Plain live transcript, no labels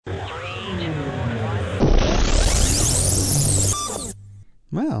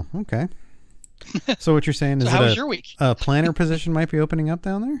Wow, okay. So what you're saying is So how was that your week? a planner position might be opening up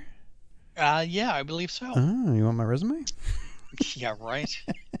down there? Yeah, I believe so. Oh, you want my resume? Yeah, right.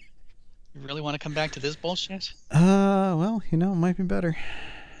 You really want to come back to this bullshit? Well, it might be better.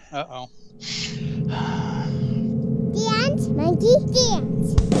 Uh-oh. Dance, monkey,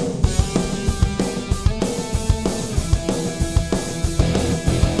 dance.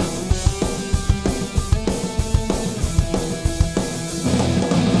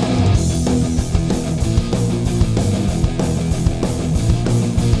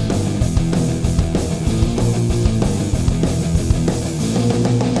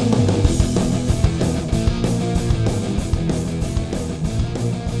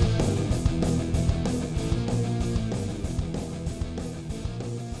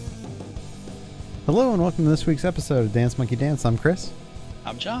 Hello and welcome to this week's episode of Dance Monkey Dance. I'm Chris.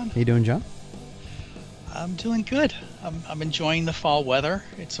 I'm John. How you doing, John? I'm doing good. I'm enjoying the fall weather.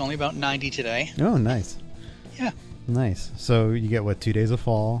 It's only about 90 today. Oh, nice. Yeah. Nice. So you get, 2 days of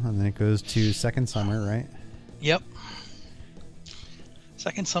fall, and then it goes to second summer, right? Yep.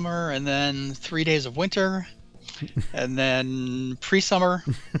 Second summer, and then 3 days of winter, and then pre-summer,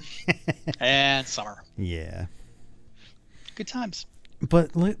 and summer. Yeah. Good times.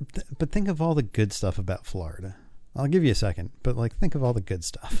 But think of all the good stuff about Florida. I'll give you a second, but think of all the good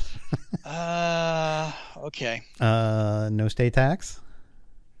stuff. Okay. No state tax.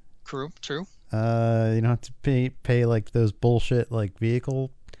 True. You don't have to pay those bullshit vehicle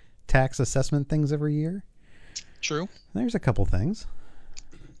tax assessment things every year. True. There's a couple things.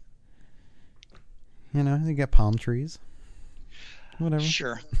 You get palm trees. Whatever.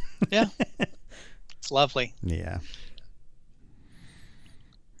 Sure. Yeah. It's lovely. Yeah.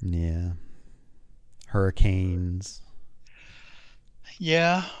 Yeah. Hurricanes.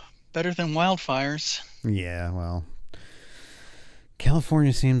 Yeah. Better than wildfires. Yeah, well,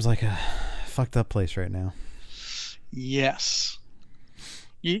 California seems like a fucked up place right now. Yes.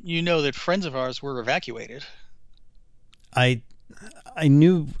 You know that friends of ours were evacuated. I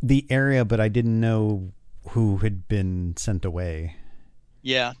knew the area, but I didn't know who had been sent away.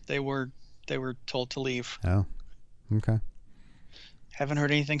 Yeah, they were told to leave. Oh, okay. Haven't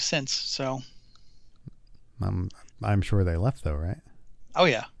heard anything since, so. I'm sure they left though, right? Oh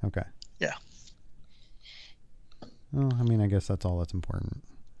yeah. Okay. Yeah. Well, I guess that's all that's important.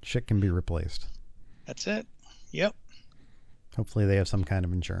 Shit can be replaced. That's it. Yep. Hopefully they have some kind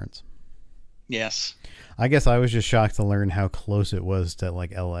of insurance. Yes. I guess I was just shocked to learn how close it was to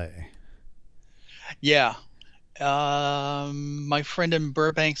LA. Yeah. My friend in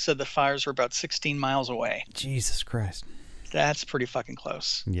Burbank said the fires were about 16 miles away. Jesus Christ. That's pretty fucking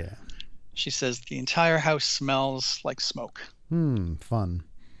close. Yeah. She says the entire house smells like smoke. Fun.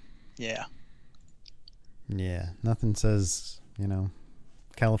 Yeah. Yeah. Nothing says,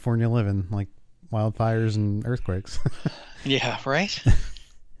 California living like wildfires and earthquakes. Yeah, right?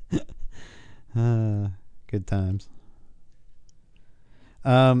 Good times.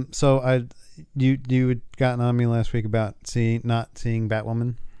 So you had gotten on me last week about not seeing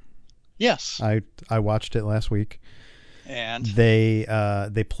Batwoman. Yes. I watched it last week. And they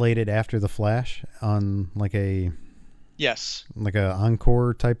played it after The Flash on a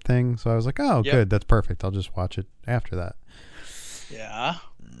encore type thing. So I was like, oh, Yep. good, that's perfect. I'll just watch it after that. Yeah.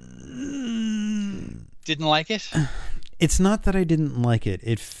 Didn't like it? It's not that I didn't like it.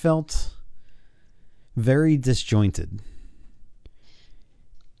 It felt very disjointed.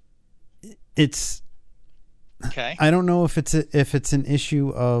 It's Okay. I don't know if it's an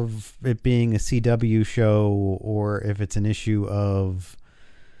issue of it being a CW show or if it's an issue of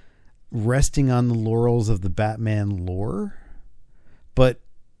resting on the laurels of the Batman lore, but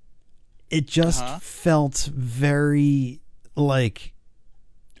it just felt very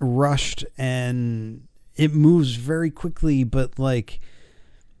rushed, and it moves very quickly, but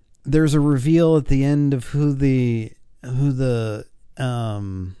there's a reveal at the end of who the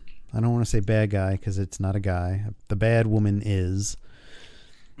I don't want to say bad guy because it's not a guy. The bad woman is.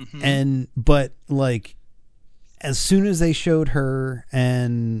 Mm-hmm. But as soon as they showed her,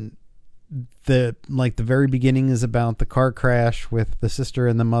 and the very beginning is about the car crash with the sister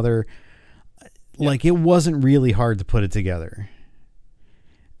and the mother, it wasn't really hard to put it together.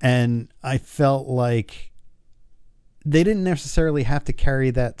 And I felt like they didn't necessarily have to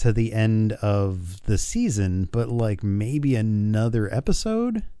carry that to the end of the season, but maybe another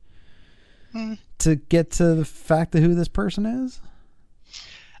episode to get to the fact of who this person is.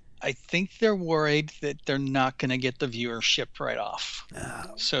 I think they're worried that they're not going to get the viewership right off.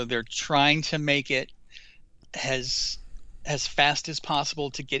 So they're trying to make it as as fast as possible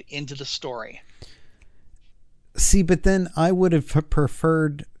to get into the story. See, but then I would have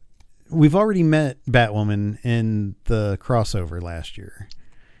preferred. We've already met Batwoman in the crossover last year.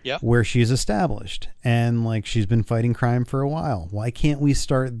 Yep. Where she's established and like she's been fighting crime for a while. Why can't we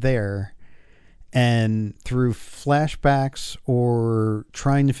start there and through flashbacks or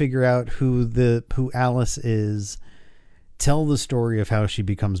trying to figure out who Alice is, tell the story of how she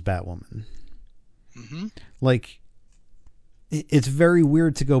becomes Batwoman? Mm-hmm. Like, it's very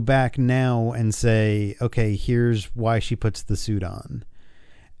weird to go back now and say, okay, here's why she puts the suit on.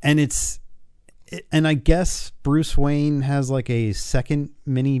 And I guess Bruce Wayne has like a second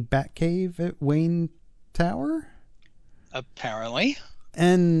mini Batcave at Wayne Tower. Apparently.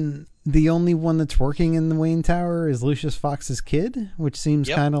 And the only one that's working in the Wayne Tower is Lucius Fox's kid, which seems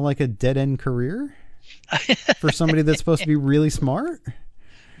kind of like a dead-end career for somebody that's supposed to be really smart.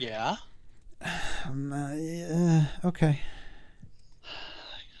 Yeah. Okay.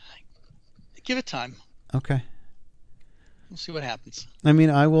 Give it time. Okay. We'll see what happens. I mean,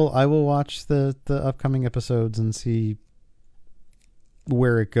 I will watch the upcoming episodes and see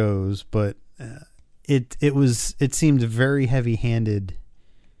where it goes, but it seemed very heavy-handed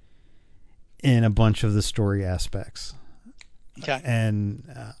in a bunch of the story aspects. Okay. And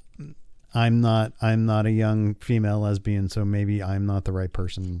I'm not a young female lesbian, so maybe I'm not the right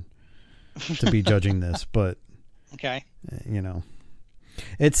person to be judging this, but okay. You know,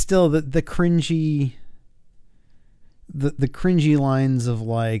 it's still the cringy. The cringy lines of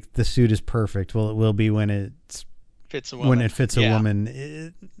like the suit is perfect. Well, it will be when it fits a woman. When it fits a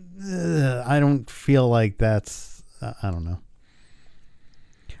woman. I don't feel like that's. I don't know.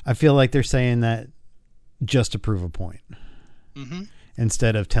 I feel like they're saying that just to prove a point,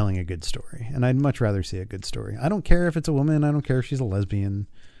 instead of telling a good story. And I'd much rather see a good story. I don't care if it's a woman. I don't care if she's a lesbian.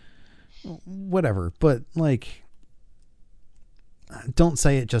 Whatever. But like, don't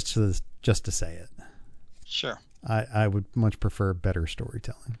say it just to say it. Sure. I would much prefer better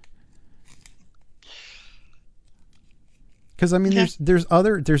storytelling. Because I mean, there's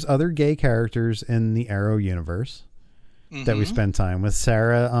other gay characters in the Arrow universe that we spend time with.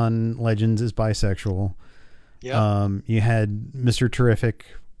 Sarah on Legends is bisexual. Yeah. You had Mr. Terrific,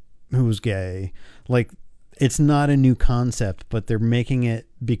 who was gay. Like, it's not a new concept, but they're making it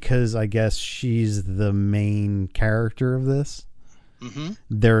because I guess she's the main character of this.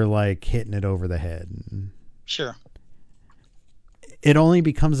 They're like hitting it over the head. Sure. It only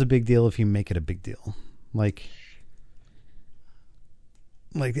becomes a big deal if you make it a big deal. Like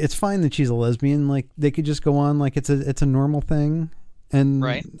it's fine that she's a lesbian. Like, they could just go on like it's a normal thing, and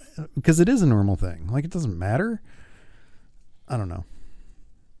right, because it is a normal thing. Like, it doesn't matter. I don't know.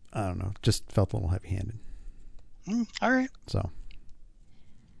 Just felt a little heavy-handed. All right. So,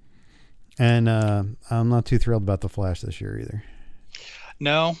 and I'm not too thrilled about the Flash this year either.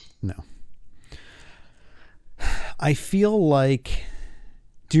 No. I feel like.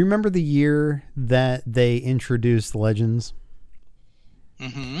 Do you remember the year that they introduced Legends?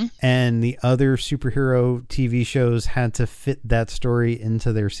 And the other superhero TV shows had to fit that story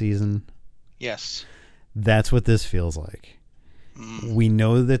into their season? Yes. That's what this feels like. We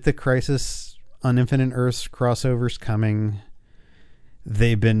know that the Crisis on Infinite Earths crossover's coming.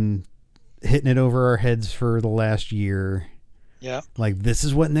 They've been hitting it over our heads for the last year. Yeah. Like, this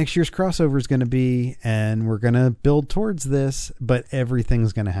is what next year's crossover is going to be, and we're going to build towards this, but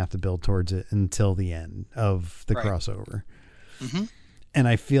everything's going to have to build towards it until the end of the crossover. And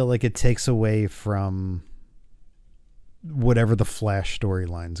I feel like it takes away from whatever the Flash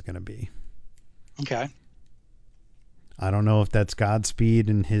storyline is going to be. Okay. I don't know if that's Godspeed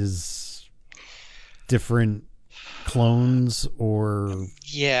and his different clones, or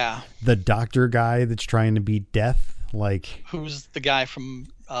the doctor guy that's trying to beat Death. Like, who's the guy from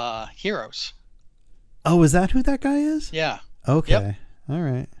Heroes? Oh, is that who that guy is? Yeah. Okay. Yep. All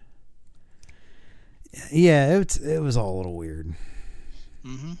right. Yeah, it was all a little weird.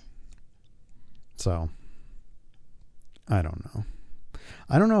 So, I don't know.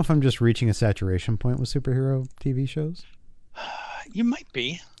 I don't know if I'm just reaching a saturation point with superhero TV shows. You might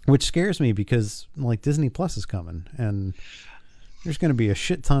be. Which scares me because, like, Disney Plus is coming, and there's going to be a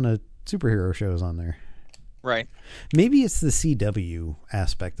shit ton of superhero shows on there. Right. Maybe it's the CW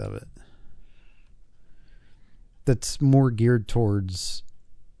aspect of it that's more geared towards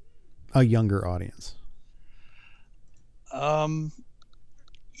a younger audience.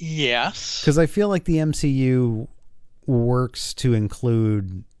 Yes. Because I feel like the MCU works to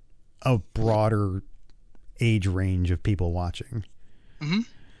include a broader age range of people watching.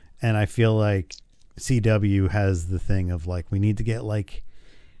 And I feel like CW has the thing of, like, we need to get like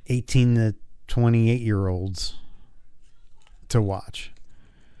 18 to 28-year-olds to watch.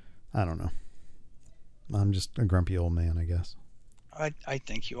 I don't know. I'm just a grumpy old man, I guess. I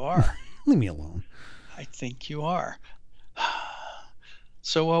think you are. Leave me alone. I think you are.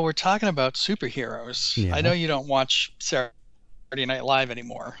 So while we're talking about superheroes, Yeah. I know you don't watch Saturday Night Live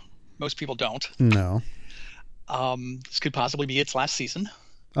anymore. Most people don't. No. This could possibly be its last season.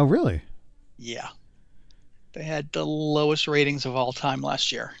 Oh, really? Yeah. They had the lowest ratings of all time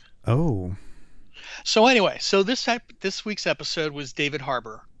last year. Oh. So anyway, this week's episode was David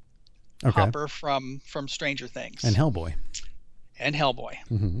Harbour. Okay. Hopper from Stranger Things. And Hellboy.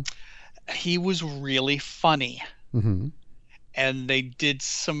 Mm-hmm. He was really funny. Mm-hmm. And they did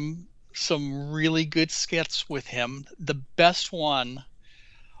some really good skits with him. The best one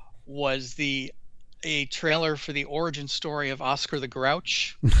was a trailer for the origin story of Oscar the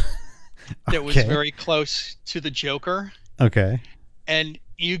Grouch that was very close to the Joker. Okay. And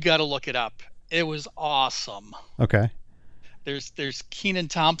you got to look it up. It was awesome. Okay. There's Kenan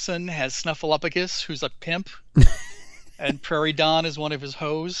Thompson has Snuffleupagus, who's a pimp, and Prairie Dawn is one of his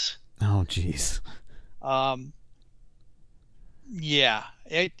hoes. Oh, jeez. Yeah,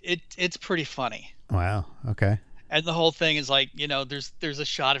 it's pretty funny. Wow. Okay. And the whole thing is like, there's a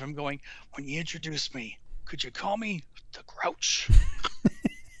shot of him going, "When you introduced me, could you call me the Grouch?"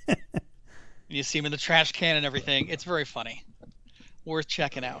 And you see him in the trash can and everything. It's very funny. Worth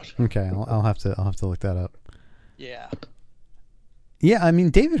checking out. Okay, I'll have to look that up. Yeah. Yeah, I mean,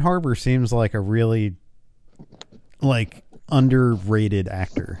 David Harbour seems like a really underrated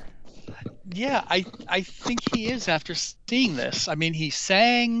actor. Yeah, I think he is after seeing this. I mean, he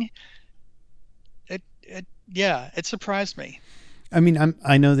sang. It surprised me. I mean,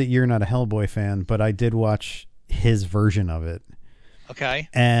 I know that you're not a Hellboy fan, but I did watch his version of it. Okay.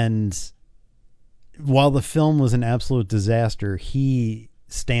 And while the film was an absolute disaster, he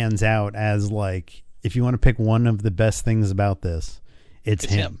stands out as if you want to pick one of the best things about this, it's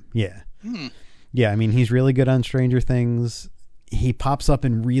him. Yeah. Yeah, I mean, he's really good on Stranger Things. He pops up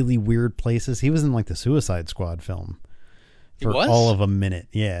in really weird places. He was in the Suicide Squad film for all of a minute.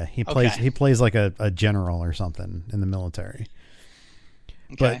 Yeah, he plays like a general or something in the military.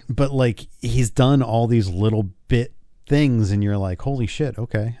 Okay. But he's done all these little bit things, and you're like, holy shit!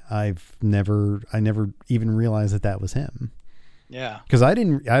 Okay, I never even realized that was him. Yeah, because I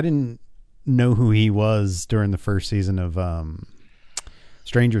didn't know who he was during the first season of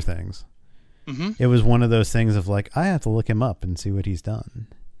Stranger Things. Mm-hmm. It was one of those things of I have to look him up and see what he's done.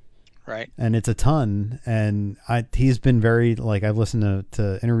 Right. And it's a ton. And he's been very, I've listened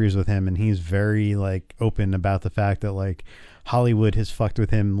to interviews with him, and he's very, open about the fact that, Hollywood has fucked with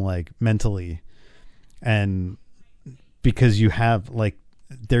him, mentally. And because you have,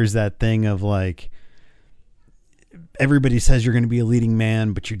 there's that thing of, everybody says you're going to be a leading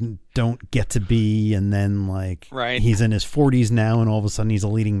man, but you don't get to be. And then right. He's in his 40s now, and all of a sudden he's a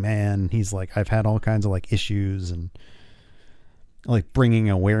leading man. He's I've had all kinds of issues, and bringing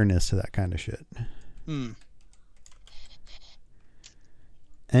awareness to that kind of shit. And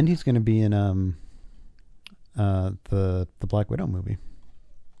he's going to be in the Black Widow movie.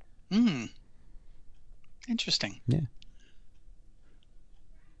 Interesting.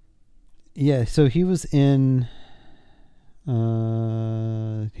 Yeah, so he was in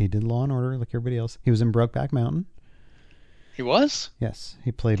he did Law and Order like everybody else. He was in Brokeback Mountain. He was? Yes,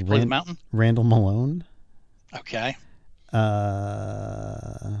 he played Mountain? Randall Malone. Okay.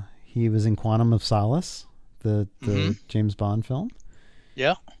 He was in Quantum of Solace, the James Bond film.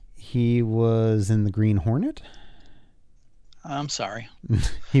 Yeah. He was in The Green Hornet. I'm sorry.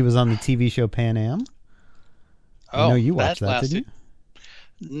 He was on the TV show Pan Am. Oh, I know you watched that, did you?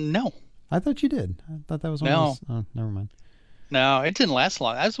 No. I thought you did. I thought that was one of those. Oh, never mind. No, it didn't last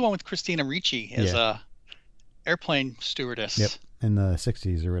long. That was the one with Christina Ricci as a airplane stewardess. Yep, in the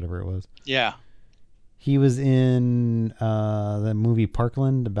 60s or whatever it was. Yeah. He was in the movie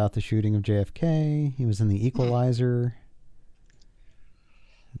Parkland about the shooting of JFK. He was in The Equalizer,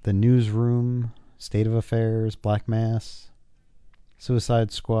 The Newsroom, State of Affairs, Black Mass,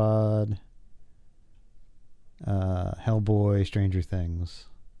 Suicide Squad, Hellboy, Stranger Things.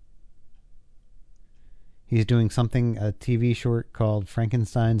 He's doing a TV short called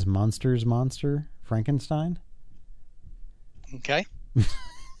Frankenstein's Monsters Monster. Frankenstein? Okay.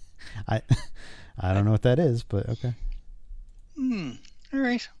 I don't know what that is, but okay. All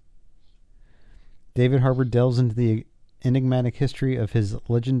right. David Harbour delves into the enigmatic history of his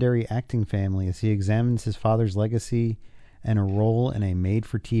legendary acting family as he examines his father's legacy and a role in a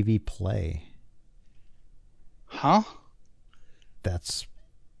made-for-TV play. Huh? That's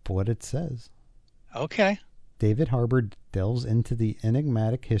what it says. Okay. David Harbour delves into the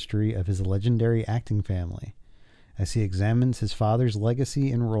enigmatic history of his legendary acting family as he examines his father's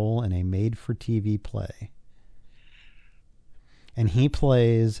legacy and role in a made-for-TV play. And he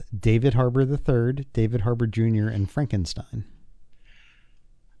plays David Harbour III, David Harbour Jr., and Frankenstein.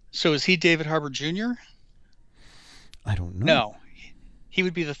 So is he David Harbour Jr.? I don't know. No, he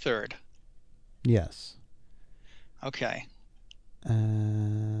would be the third. Yes. Okay.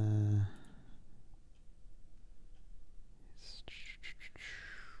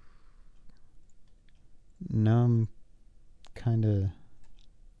 No, I'm kind of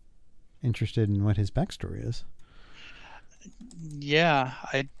interested in what his backstory is. Yeah,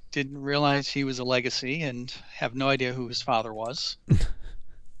 I didn't realize he was a legacy and have no idea who his father was.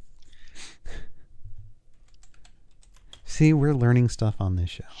 See, we're learning stuff on this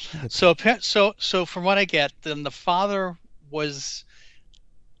show. So from what I get, then the father was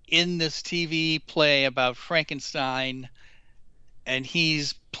in this TV play about Frankenstein, and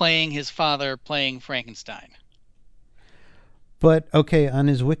he's playing his father playing Frankenstein. But, okay, on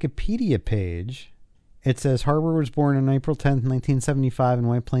his Wikipedia page, it says Harbour was born on April 10th, 1975 in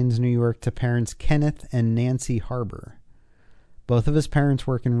White Plains, New York, to parents Kenneth and Nancy Harbour. Both of his parents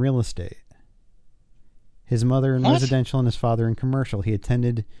work in real estate. His mother in residential and his father in commercial. He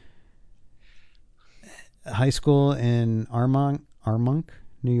attended high school in Armonk,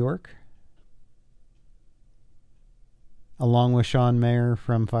 New York, along with Sean Mayer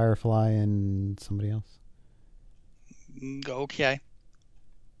from Firefly and somebody else. Okay.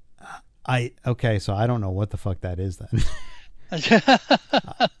 Okay, so I don't know what the fuck that is then.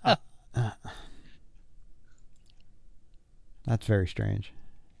 That's very strange.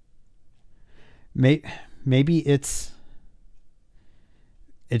 Maybe it's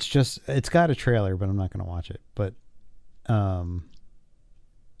got a trailer, but I'm not going to watch it. But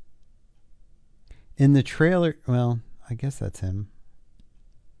in the trailer, well, I guess that's him.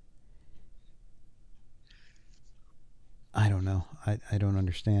 I don't know. I don't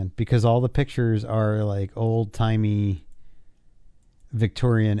understand, because all the pictures are like old-timey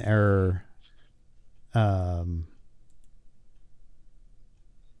Victorian era.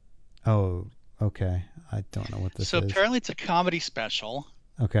 Oh, okay. I don't know what this is. So apparently it's a comedy special.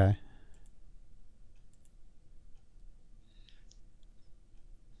 Okay.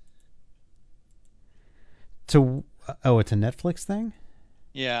 So, it's a Netflix thing?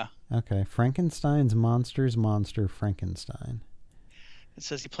 Yeah. Okay. Frankenstein's Monster Frankenstein. It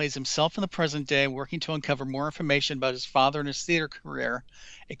says he plays himself in the present day, working to uncover more information about his father and his theater career,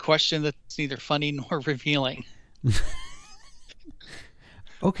 a question that's neither funny nor revealing.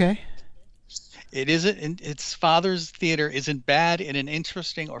 Okay. Its father's theater isn't bad in an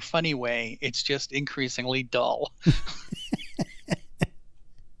interesting or funny way. It's just increasingly dull.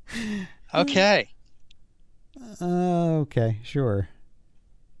 Okay. Okay, sure.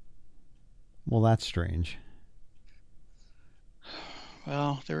 Well, that's strange.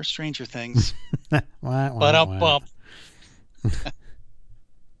 Well, there are stranger things. But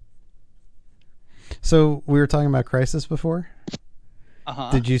So we were talking about Crisis before.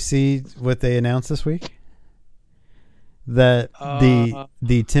 Uh-huh. Did you see what they announced this week? That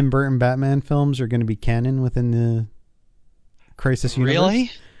the Tim Burton Batman films are going to be canon within the Crisis universe.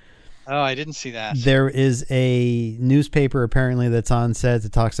 Really? Oh, I didn't see that. There is a newspaper apparently that's on set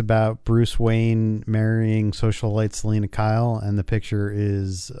that talks about Bruce Wayne marrying socialite Selena Kyle, and the picture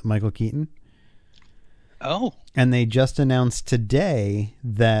is Michael Keaton. Oh. And they just announced today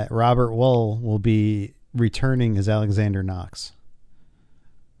that Robert Wuhl will be returning as Alexander Knox.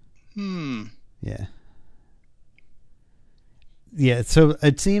 Yeah. Yeah, so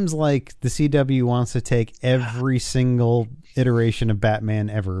it seems like the CW wants to take every single iteration of Batman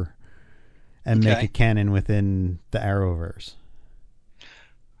ever and make it canon within the Arrowverse.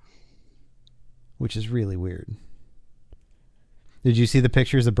 Which is really weird. Did you see the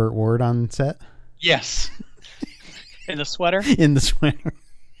pictures of Burt Ward on set? Yes. In the sweater? In the sweater.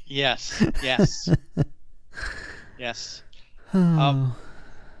 Yes. Yes.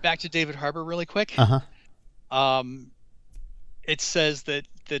 Back to David Harbour really quick. Uh-huh. It says that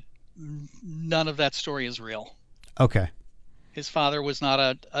none of that story is real. Okay. His father was not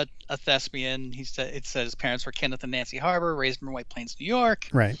a thespian. It says his parents were Kenneth and Nancy Harbour, raised in White Plains, New York.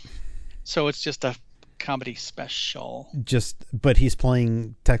 Right. So it's just a comedy special. But he's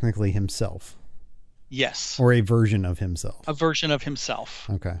playing technically himself. Yes. Or a version of himself. A version of himself.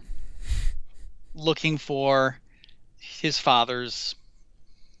 Okay. Looking for his father's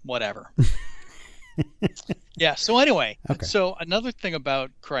whatever. Yeah. So anyway, So another thing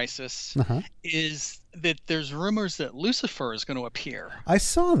about Crisis is that there's rumors that Lucifer is going to appear. I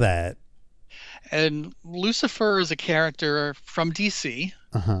saw that. And Lucifer is a character from DC.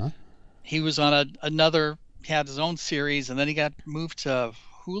 Uh-huh. He was on another had his own series, and then he got moved to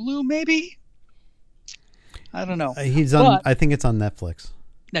Hulu, maybe. I don't know. He's on. I think it's on Netflix.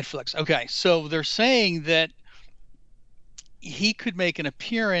 Netflix. Okay, so they're saying that he could make an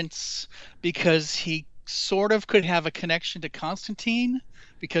appearance because he sort of could have a connection to Constantine,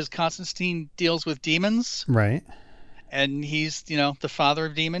 because Constantine deals with demons. Right. And he's, the father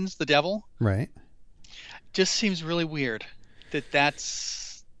of demons, the devil. Right. Just seems really weird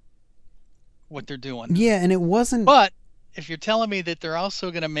that's what they're doing. Yeah, and it wasn't. But if you're telling me that they're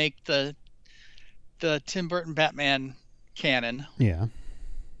also going to make the Tim Burton Batman canon, yeah,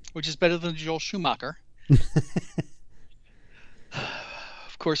 which is better than Joel Schumacher.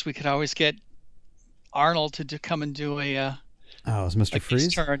 Of course, we could always get Arnold to come and do a. It's Mr. Freeze.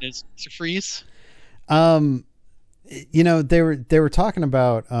 His turn is Mr. Freeze. They were talking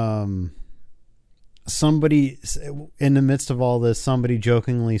about somebody in the midst of all this. Somebody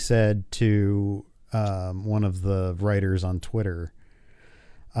jokingly said to one of the writers on Twitter,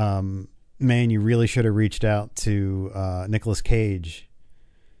 "Man, you really should have reached out to Nicolas Cage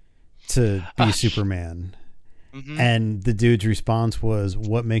to be Superman." Mm-hmm. And the dude's response was,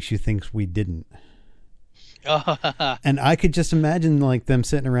 "What makes you think we didn't?" And I could just imagine like them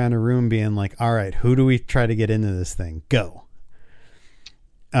sitting around a room being like, "All right, who do we try to get into this thing? Go."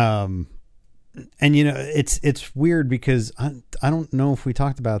 And it's weird because I don't know if we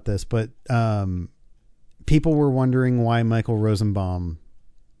talked about this, but people were wondering why Michael Rosenbaum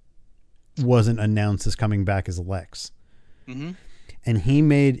wasn't announced as coming back as Lex. Mm-hmm. And he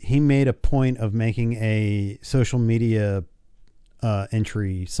made a point of making a social media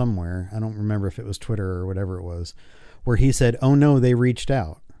entry somewhere. I don't remember if it was Twitter or whatever it was, where he said, "Oh no, they reached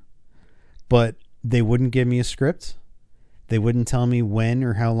out, but they wouldn't give me a script. They wouldn't tell me when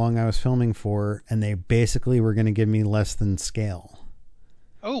or how long I was filming for, and they basically were going to give me less than scale."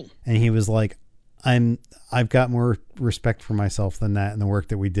 Oh. And he was like, I've got more respect for myself than that and the work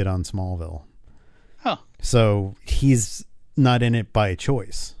that we did on Smallville. Huh. So he's not in it by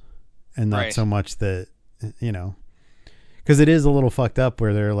choice, and not so much that, because it is a little fucked up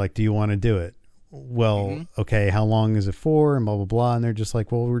where they're like, "Do you want to do it?" Well, okay, how long is it for? And blah, blah, blah. And they're just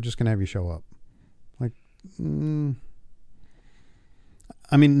like, "Well, we're just going to have you show up." Like,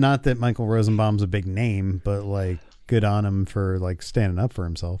 I mean, not that Michael Rosenbaum's a big name, but like, good on him for like standing up for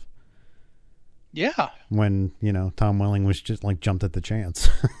himself. Yeah. When, Tom Welling was just like jumped at the chance.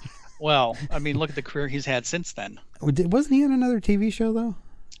 Well, I mean, look at the career he's had since then. Wasn't he on another TV show though?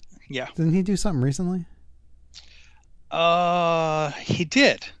 Yeah. Didn't he do something recently? He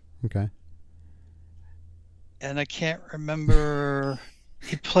did. Okay. And I can't remember.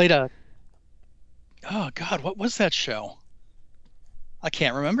 He played oh God, what was that show? I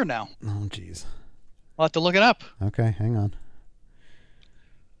can't remember now. Oh, jeez. I'll have to look it up. Okay, hang on.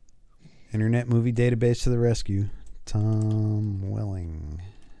 Internet Movie Database to the rescue. Tom Welling.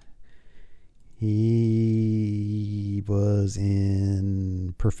 He was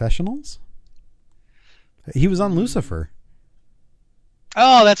in Professionals. He was on Lucifer.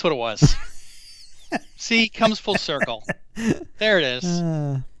 Oh, that's what it was. See, comes full circle. There it is.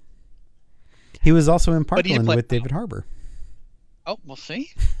 He was also in Parkland with David Harbour. Oh, we'll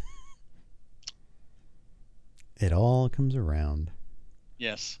see. It all comes around.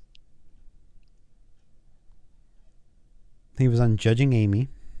 Yes. He was on Judging Amy.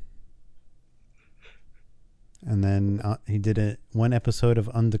 And then he did one episode of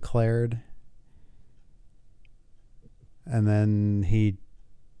Undeclared. And then he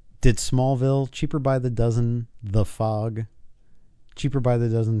did Smallville, Cheaper by the Dozen, The Fog, Cheaper by the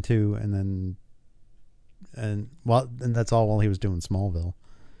Dozen 2, and that's all while he was doing Smallville.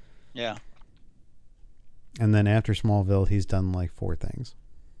 Yeah. And then after Smallville, he's done like 4 things.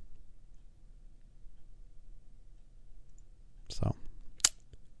 So,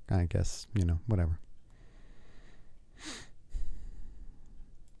 I guess, whatever.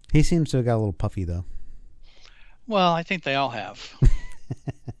 He seems to have got a little puffy, though. Well, I think they all have.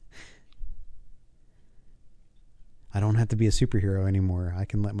 I don't have to be a superhero anymore. I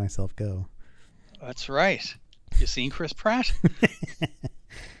can let myself go. That's right. You seen Chris Pratt?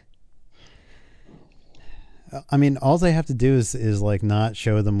 I mean, all they have to do is like not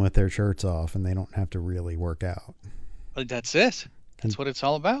show them with their shirts off, and they don't have to really work out. That's it. That's what it's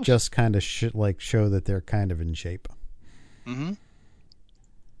all about. Just kind of show that they're kind of in shape. Mm-hmm.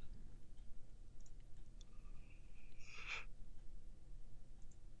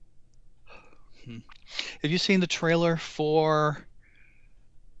 Have you seen the trailer for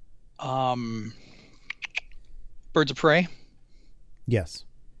Birds of Prey? Yes.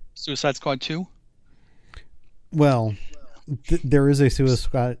 Suicide Squad 2? Well, there is a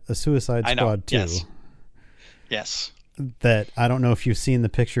Suicide Squad 2. Yes. Yes. that I don't know if you've seen the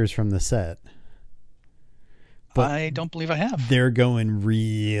pictures from the set, but I don't believe I have. they're going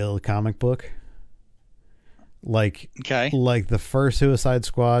real comic book. Like Okay. like the first Suicide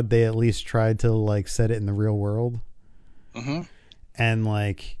Squad, they at least tried to like set it in the real world. Mm-hmm. And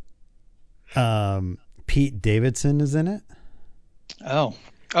like Pete Davidson is in it. Oh,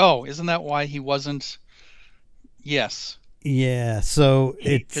 isn't that why he wasn't? Yes, Yeah, so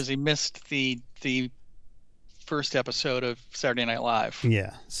because he missed the first episode of Saturday Night Live.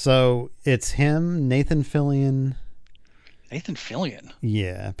 yeah. So it's him, Nathan Fillion. Nathan Fillion.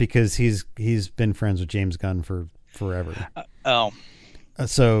 Yeah, because he's been friends with James Gunn for forever. Oh,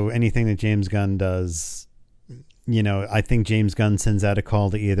 So anything that James Gunn does, I think James Gunn sends out a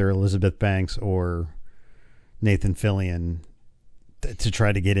call to either Elizabeth Banks or Nathan Fillion to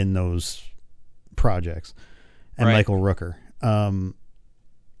try to get in those projects, and right. Michael Rooker.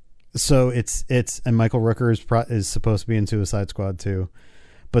 So it's and Michael Rooker is supposed to be in Suicide Squad too,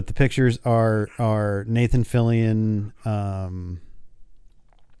 but the pictures are Nathan Fillion,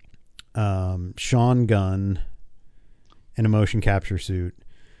 Sean Gunn in a motion capture suit,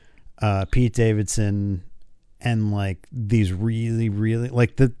 Pete Davidson, and like these really, really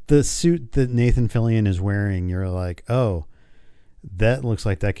like the suit that Nathan Fillion is wearing. You're like, oh, that looks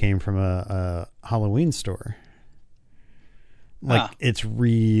like that came from a Halloween store. Like it's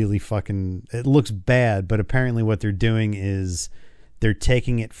really fucking, it looks bad, but apparently what they're doing is they're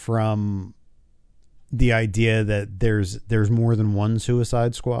taking it from the idea that there's more than one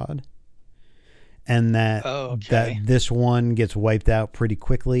Suicide Squad, and that that this one gets wiped out pretty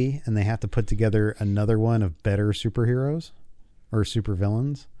quickly, and they have to put together another one of better superheroes or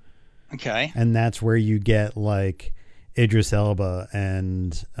supervillains. Okay. And that's where you get like Idris Elba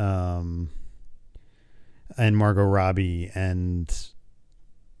and Margot Robbie and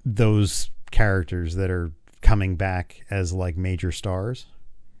those characters that are coming back as like major stars.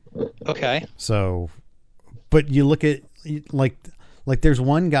 Okay. So, but you look at like there's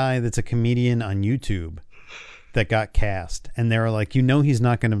one guy that's a comedian on YouTube that got cast, and they're like, he's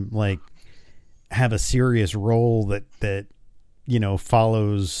not going to like have a serious role that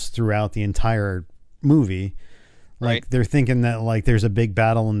follows throughout the entire movie. Like they're thinking that like there's a big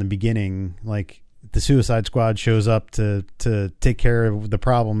battle in the beginning, like the Suicide Squad shows up to take care of the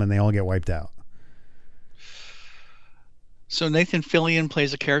problem, and they all get wiped out. So Nathan Fillion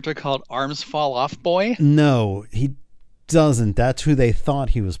plays a character called Arms Fall Off Boy? No, he doesn't. That's who they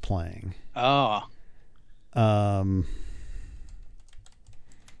thought he was playing. Oh. Two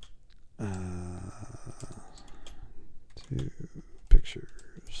pictures.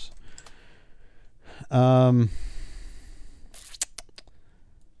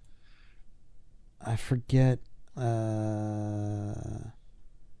 I forget.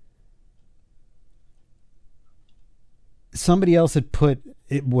 Somebody else had put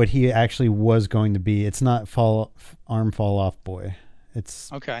what he actually was going to be. It's not arm fall off boy.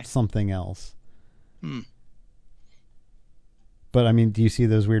 It's something else. But I mean, do you see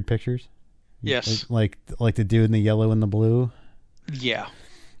those weird pictures? Yes. Like the dude in the yellow and the blue. Yeah.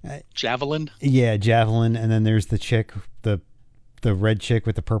 Javelin. Yeah, Javelin, and then there's the chick, the red chick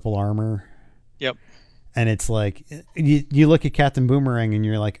with the purple armor. Yep. And it's like, you look at Captain Boomerang and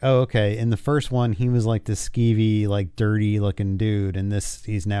you're like, oh, okay. In the first one, he was like this skeevy, like dirty looking dude. And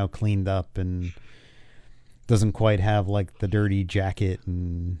he's now cleaned up and doesn't quite have like the dirty jacket.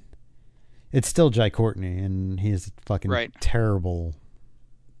 And it's still Jai Courtney, and he's a fucking terrible,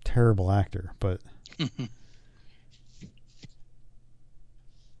 terrible actor. But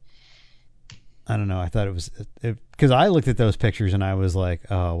I don't know. I thought it was, because I looked at those pictures and I was like,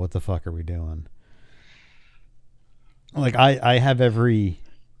 oh, what the fuck are we doing? Like I have every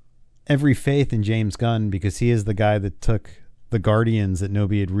faith in James Gunn, because he is the guy that took the Guardians that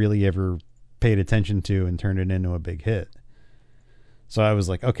nobody had really ever paid attention to and turned it into a big hit. So I was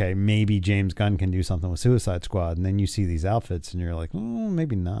like, okay, maybe James Gunn can do something with Suicide Squad. And then you see these outfits and you're like, oh,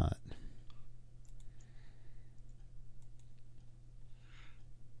 maybe not.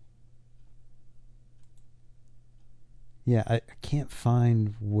 Yeah, I can't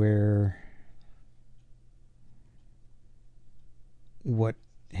find what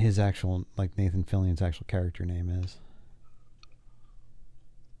his actual, like Nathan Fillion's actual character name is.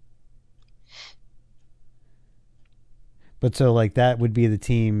 But so like that would be the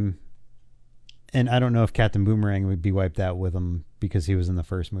team, and I don't know if Captain Boomerang would be wiped out with him because he was in the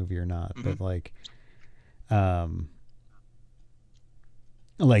first movie or not. Mm-hmm. But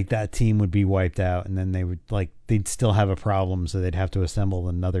like that team would be wiped out, and then they'd still have a problem, so they'd have to assemble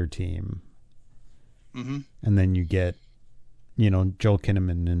another team. Mm-hmm. And then you get, Joel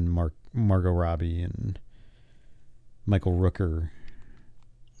Kinnaman and Margot Robbie and Michael Rooker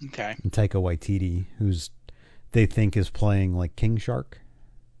Okay. and Taika Waititi, who's they think is playing like King Shark.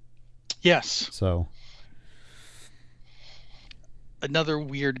 Yes. So another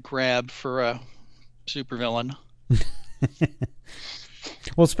weird grab for a supervillain.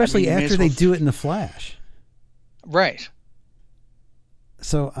 well, especially after they well do it in The Flash. Right.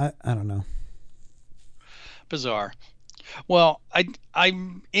 So I don't know. Bizarre. Well,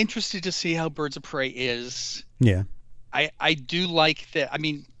 I'm interested to see how Birds of Prey is. Yeah. I do like that. I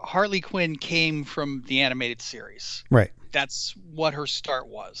mean, Harley Quinn came from the animated series. Right. That's what her start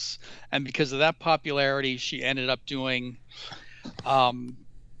was. And because of that popularity, she ended up doing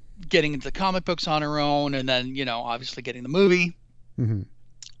getting into the comic books on her own, and then, obviously getting the movie.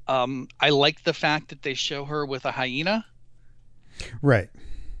 Mm-hmm. I like the fact that they show her with a hyena. Right.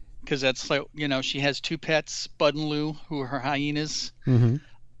 Because that's like, she has two pets, Bud and Lou, who are her hyenas.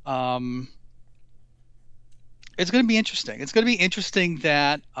 Mm-hmm. It's going to be interesting. It's going to be interesting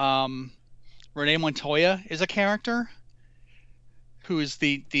that Renee Montoya is a character who is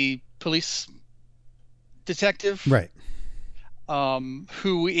the police detective. Right.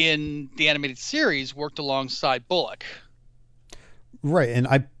 Who in the animated series worked alongside Bullock. Right, and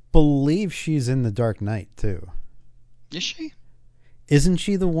I believe she's in The Dark Knight too. Is she? Isn't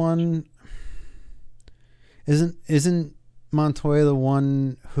she the one? Isn't Montoya the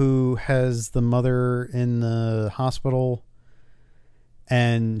one who has the mother in the hospital,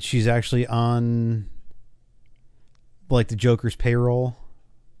 and she's actually on like the Joker's payroll,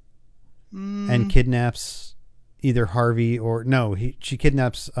 and kidnaps either Harvey or she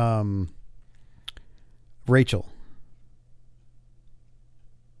kidnaps Rachel.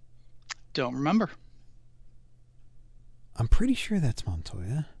 Don't remember. I'm pretty sure that's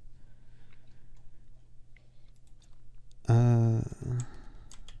Montoya.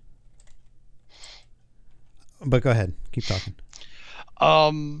 But go ahead. Keep talking.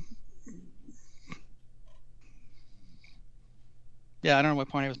 Yeah, I don't know what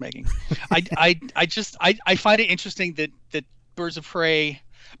point I was making. I find it interesting that Birds of Prey,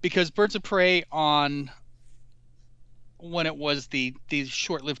 because Birds of Prey when it was the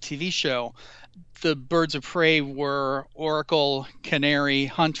short-lived TV show, the Birds of Prey were Oracle, Canary,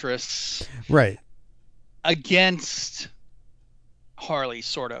 Huntress. Right. Against Harley,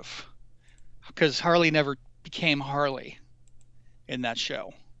 sort of. Because Harley never became Harley in that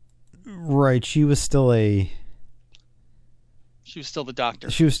show. Right. She was still the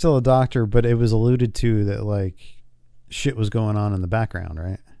doctor. She was still a doctor, but it was alluded to that like shit was going on in the background,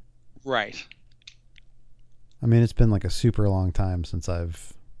 right? Right. I mean, it's been like a super long time since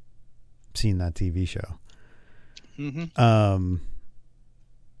I've seen that TV show. Mm-hmm.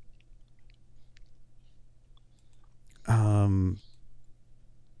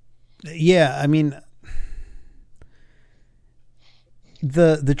 Yeah, I mean,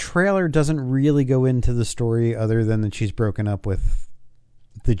 the trailer doesn't really go into the story other than that she's broken up with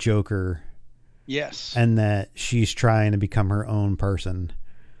the Joker. Yes. And that she's trying to become her own person.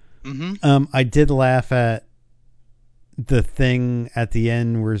 Mm-hmm. I did laugh at the thing at the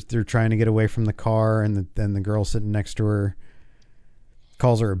end where they're trying to get away from the car, and then the girl sitting next to her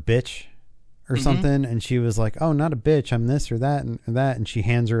calls her a bitch or something, and she was like, "Oh, not a bitch, I'm this or that and that," and she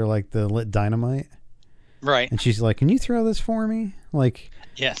hands her like the lit dynamite, right? And she's like, "Can you throw this for me?" Like,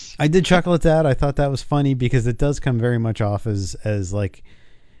 yes, I did chuckle at that. I thought that was funny because it does come very much off as like.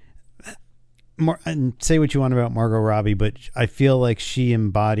 And say what you want about Margot Robbie, but I feel like she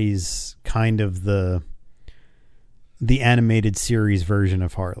embodies kind of the animated series version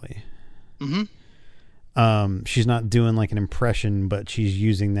of Harley. Mm-hmm. She's not doing like an impression, but she's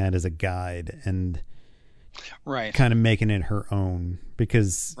using that as a guide and right, kind of making it her own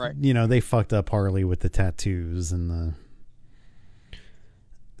because they fucked up Harley with the tattoos and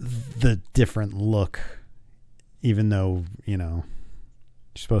the different look, even though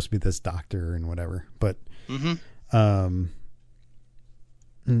she's supposed to be this doctor and whatever, but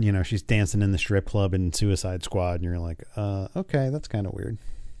she's dancing in the strip club in Suicide Squad, and you're like, okay, that's kind of weird.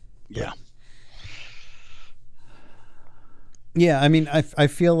 Yeah. Yeah, I mean, I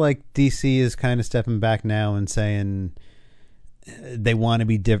feel like DC is kind of stepping back now and saying they want to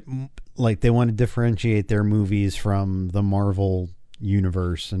be they want to differentiate their movies from the Marvel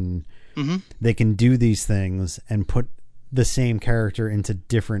universe, and they can do these things and put the same character into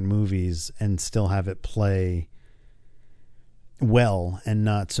different movies and still have it play well, and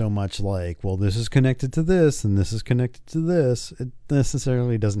not so much like, well, this is connected to this and this is connected to this. It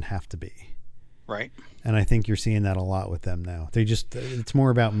necessarily doesn't have to be. Right. And I think you're seeing that a lot with them now. It's more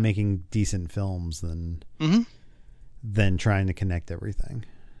about making decent films than trying to connect everything.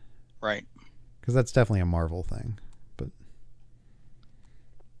 Right. Because that's definitely a Marvel thing.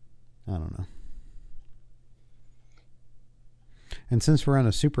 I don't know. And since we're on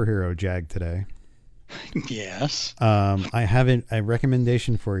a superhero jag today, Yes. I have a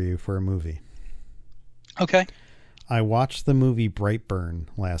recommendation for you for a movie. Okay. I watched the movie Brightburn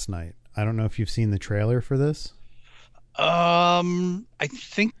last night. I don't know if you've seen the trailer for this. I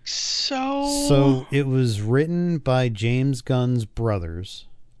think so. So it was written by James Gunn's brothers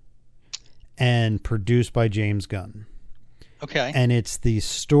and produced by James Gunn. Okay. And it's the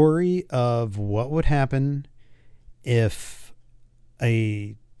story of what would happen if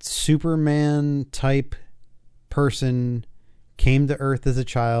a Superman type person came to Earth as a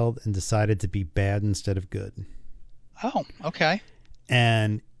child and decided to be bad instead of good. Oh, okay.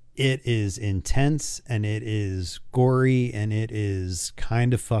 And it is intense and it is gory and it is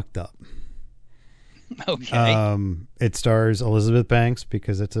kind of fucked up. Okay. It stars Elizabeth Banks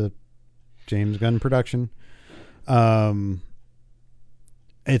because it's a James Gunn production.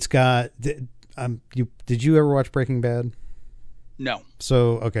 It's got did you ever watch Breaking Bad? No.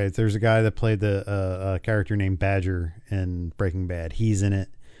 So, okay, there's a guy that played the character named Badger in Breaking Bad. He's in it.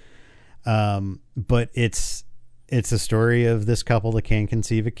 But it's a story of this couple that can't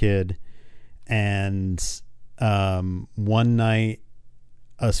conceive a kid. And one night,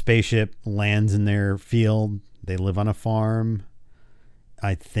 a spaceship lands in their field. They live on a farm.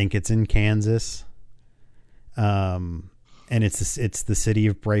 I think it's in Kansas. And it's the city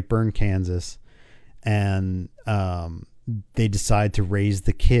of Brightburn, Kansas. And they decide to raise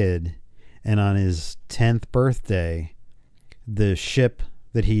the kid, and on his 10th birthday, the ship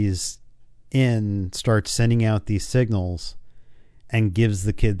that he's in starts sending out these signals and gives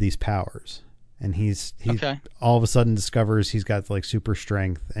the kid these powers. And he okay. all of a sudden discovers he's got like super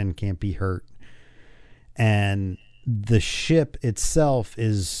strength and can't be hurt. And the ship itself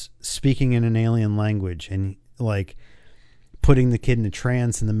is speaking in an alien language and like putting the kid in a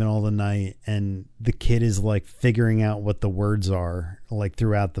trance in the middle of the night, and the kid is like figuring out what the words are like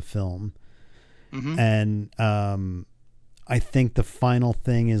throughout the film. Mm-hmm. And I think the final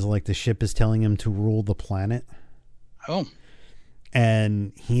thing is like the ship is telling him to rule the planet. Oh.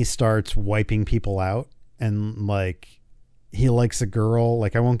 And he starts wiping people out, and like he likes a girl.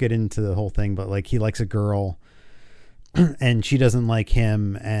 Like I won't get into the whole thing, but like he likes a girl and she doesn't like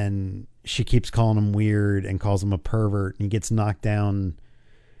him, and she keeps calling him weird and calls him a pervert, and he gets knocked down,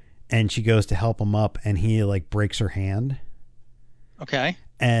 and she goes to help him up, and he like breaks her hand. Okay.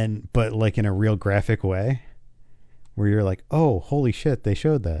 But like in a real graphic way where you're like, oh, holy shit, they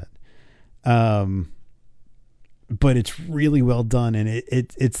showed that. But it's really well done. And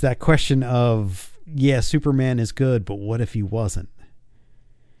it's that question of, yeah, Superman is good, but what if he wasn't?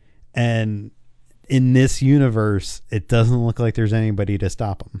 And in this universe, it doesn't look like there's anybody to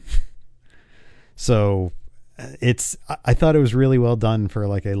stop him. So I thought it was really well done for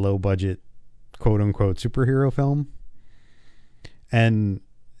like a low budget, quote unquote, superhero film. And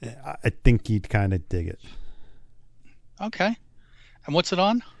I think you'd kind of dig it. Okay. And what's it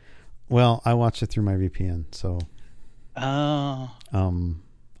on? Well, I watched it through my VPN, so Oh. I'm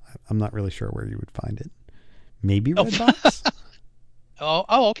not really sure where you would find it. Maybe Redbox?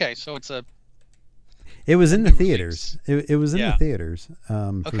 Oh, okay. So it's a. It was in the theaters. It was in the theaters,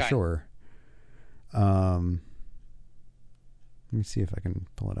 for Okay. sure. Let me see if I can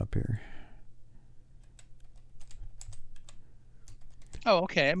pull it up here. Oh,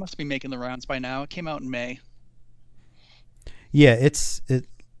 okay. It must be making the rounds by now. It came out in May. Yeah, it's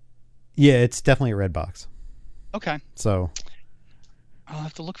definitely a Redbox. Okay. So I'll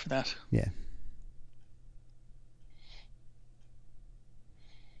have to look for that. yeah.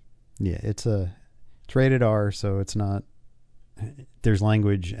 Yeah, it's rated R, so it's not. There's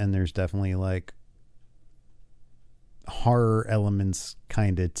language, and there's definitely like horror elements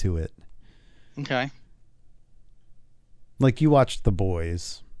kind of to it. Okay. Like you watched The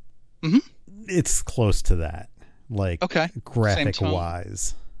Boys. Mm-hmm. It's close to that. Like Okay. graphic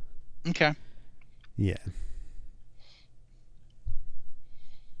wise. Okay. Yeah.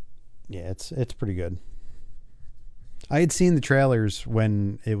 Yeah, it's pretty good. I had seen the trailers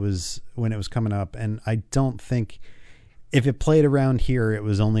when it was coming up, and I don't think if it played around here, it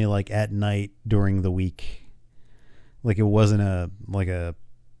was only like at night during the week. Like it wasn't a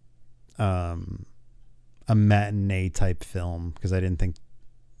matinee type film, because I didn't think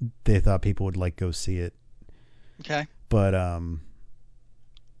they thought people would like go see it. Okay. But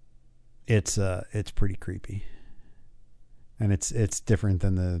it's pretty creepy. And it's different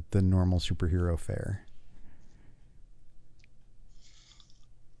than the normal superhero fare.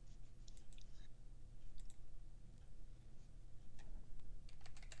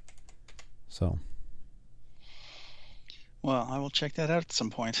 So Well, I will check that out at some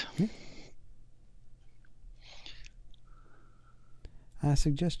point. I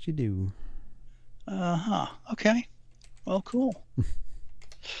suggest you do. Uh-huh. Okay. Well, cool.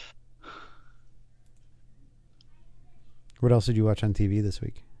 What else did you watch on TV this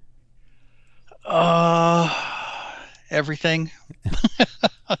week? Everything.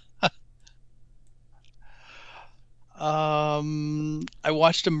 I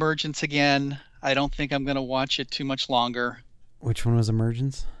watched Emergence again. I don't think I'm going to watch it too much longer. Which one was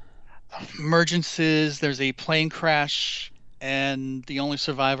Emergence? Emergence is there's a plane crash and the only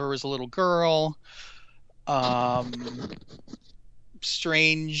survivor is a little girl.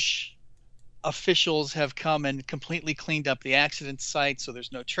 Strange officials have come and completely cleaned up the accident site, so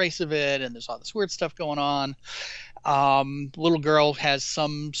there's no trace of it, and there's all this weird stuff going on. Little girl has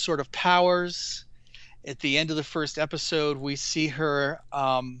some sort of powers. At the end of the first episode, we see her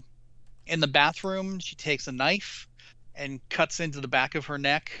in the bathroom. She takes a knife and cuts into the back of her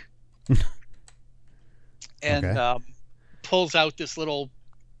neck and pulls out this little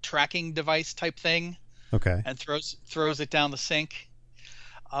tracking device type thing. Okay. And throws it down the sink.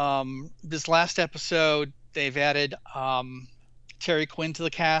 This last episode, they've added Terry Quinn to the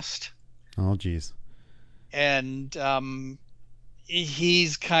cast. Oh, geez. And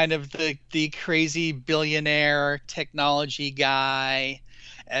he's kind of the crazy billionaire technology guy,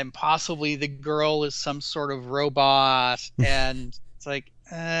 and possibly the girl is some sort of robot. And it's like,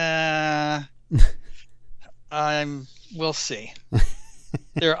 we'll see.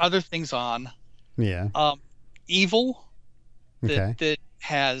 There are other things on. Yeah. Evil that Okay.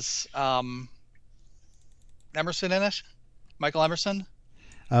 has Emerson in it, Michael Emerson,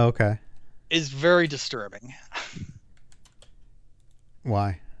 Oh, okay. is very disturbing.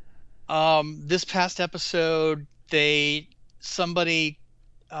 Why? This past episode, somebody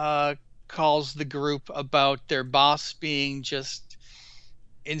calls the group about their boss being just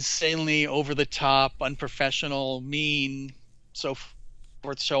insanely over the top, unprofessional, mean, so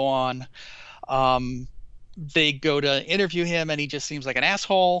forth, so on. They go to interview him and he just seems like an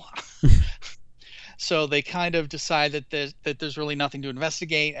asshole. So they kind of decide that there's really nothing to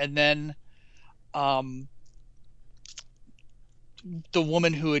investigate. And then the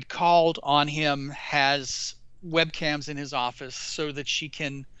woman who had called on him has webcams in his office so that she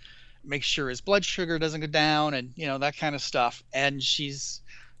can make sure his blood sugar doesn't go down and, that kind of stuff. And shows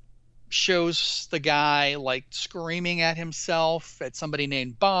the guy like screaming at himself at somebody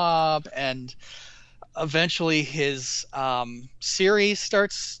named Bob, and eventually his Siri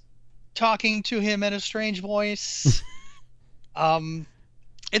starts talking to him in a strange voice.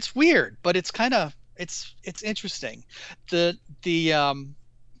 It's weird, but it's kind of it's interesting. The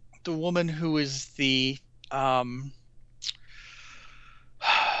woman who is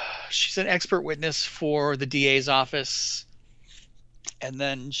she's an expert witness for the DA's office, and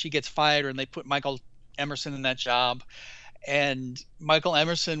then she gets fired and they put Michael Emerson in that job. And Michael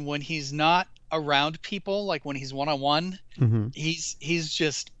Emerson, when he's not around people, like when he's one-on-one, he is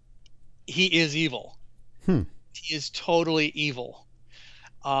evil. He is totally evil.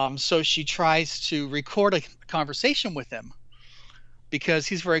 So she tries to record a conversation with him because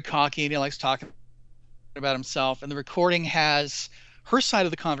he's very cocky and he likes talking about himself. And the recording has her side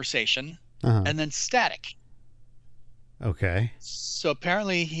of the conversation and then static. Okay. So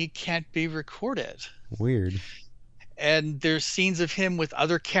apparently he can't be recorded. Weird. And there's scenes of him with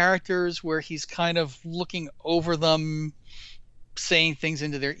other characters where he's kind of looking over them, saying things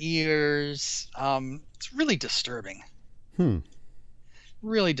into their ears. It's really disturbing.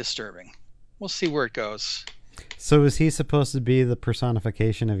 Really disturbing. We'll see where it goes. So is he supposed to be the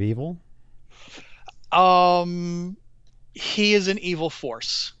personification of evil? He is an evil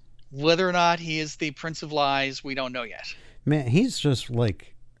force. Whether or not he is the Prince of Lies, we don't know yet. Man, he's just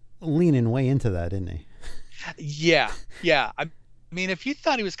like leaning way into that, isn't he? Yeah. I mean, if you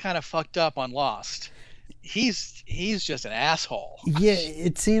thought he was kind of fucked up on Lost, he's just an asshole. Yeah,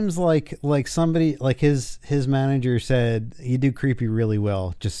 it seems like somebody, like his manager said, you do creepy really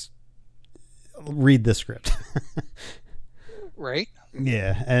well. Just read the script. Right?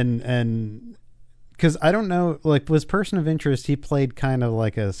 Yeah, and because I don't know, like, was Person of Interest, he played kind of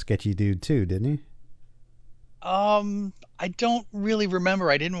like a sketchy dude too, didn't he? I don't really remember.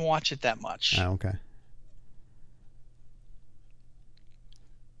 I didn't watch it that much. Oh, okay.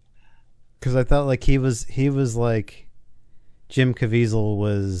 Because I thought like he was like Jim Caviezel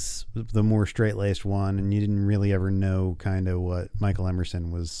was the more straight-laced one, and you didn't really ever know kind of what Michael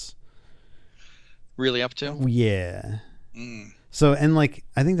Emerson was really up to. Yeah. So, and like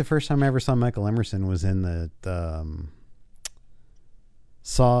I think the first time I ever saw Michael Emerson was in the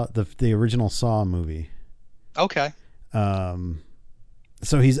Saw, the original Saw movie. Okay.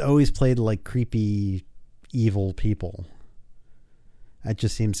 So he's always played like creepy, evil people. That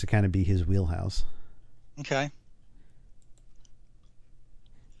just seems to kind of be his wheelhouse. Okay.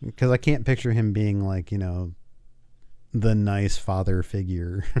 Because I can't picture him being like, the nice father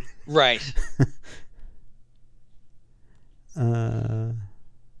figure. Right.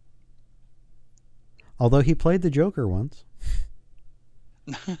 Although he played the Joker once.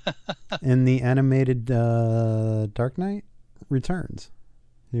 In the animated Dark Knight Returns.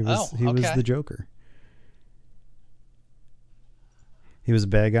 He was the Joker. He was a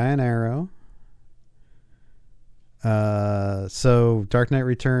bad guy in Arrow. So Dark Knight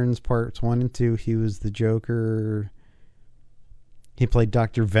Returns parts 1 and 2, he was the Joker. He played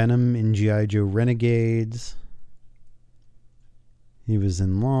Dr. Venom in G.I. Joe Renegades. He was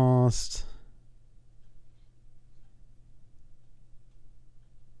in Lost.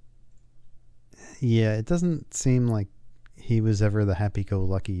 Yeah, it doesn't seem like he was ever the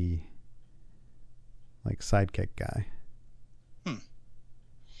happy-go-lucky, like, sidekick guy.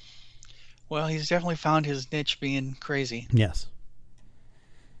 Well, he's definitely found his niche being crazy. Yes,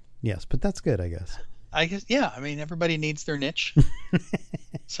 but that's good, I guess. I guess, yeah. I mean, everybody needs their niche.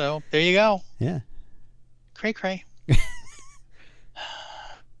 So there you go. Yeah. Cray cray.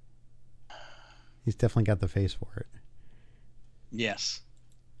 He's definitely got the face for it. Yes.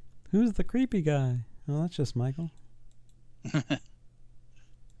 Who's the creepy guy? Oh, that's just Michael.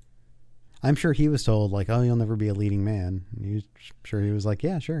 I'm sure he was told, like, oh, you'll never be a leading man. And he was like,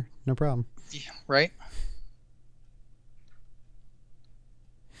 yeah, sure, no problem. Yeah, right.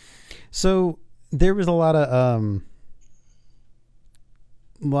 So there was a lot of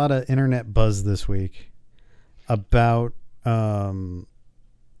internet buzz this week about I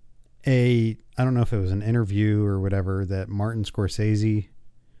don't know if it was an interview or whatever that Martin Scorsese.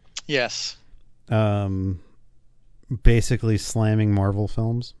 Yes. Basically slamming Marvel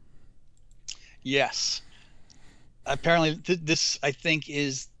films. Yes. Apparently, this I think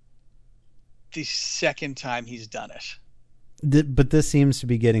is the second time he's done it. But this seems to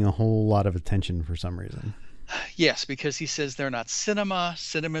be getting a whole lot of attention for some reason. Yes, because he says they're not cinema.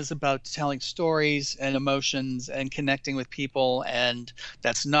 Cinema is about telling stories and emotions and connecting with people, and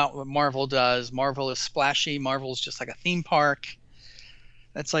that's not what Marvel does. Marvel is splashy. Marvel's just like a theme park.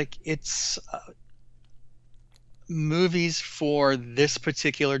 That's like it's movies for this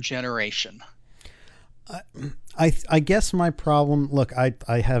particular generation. I guess my problem. Look,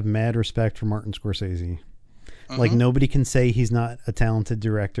 I have mad respect for Martin Scorsese. Like, nobody can say he's not a talented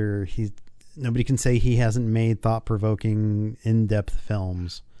director. Nobody can say he hasn't made thought-provoking, in-depth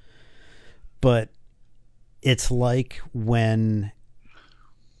films. But it's like when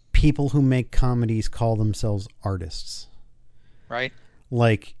people who make comedies call themselves artists. Right.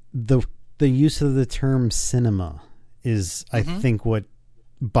 Like, the use of the term cinema is, I think, what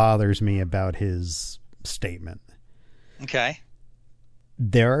bothers me about his statement. Okay.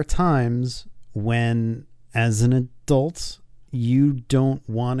 There are times when, as an adult, you don't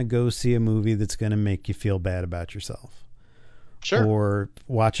want to go see a movie that's going to make you feel bad about yourself. Sure. Or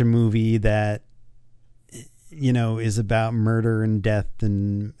watch a movie that, is about murder and death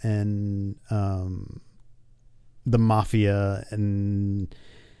and the mafia and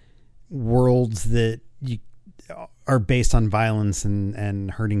worlds that are based on violence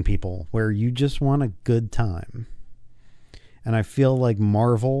and hurting people, where you just want a good time. And I feel like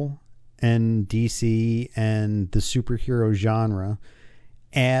Marvel and DC and the superhero genre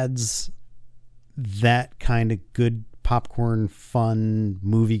adds that kind of good popcorn, fun,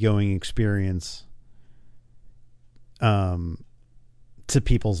 movie-going experience to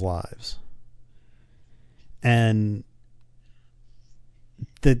people's lives. And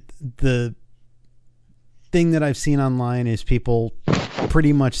the thing that I've seen online is people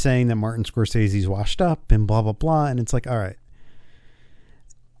pretty much saying that Martin Scorsese's washed up and blah, blah, blah. And it's like, all right,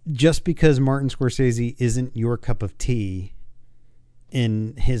 just because Martin Scorsese isn't your cup of tea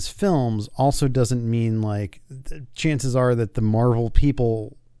in his films also doesn't mean, like, chances are that the Marvel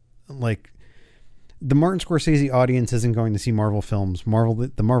people, like, the Martin Scorsese audience isn't going to see Marvel films.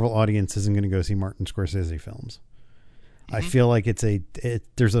 The Marvel audience isn't going to go see Martin Scorsese films. I feel like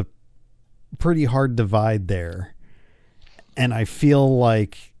there's a pretty hard divide there. And I feel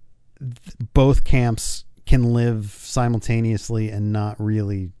like both camps can live simultaneously and not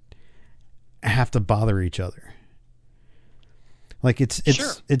really have to bother each other. Like,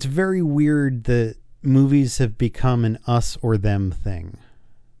 it's very weird that movies have become an us or them thing.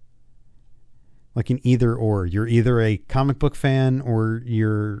 Like an either or. You're either a comic book fan or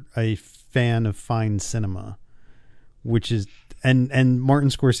you're a fan of fine cinema, which is, and Martin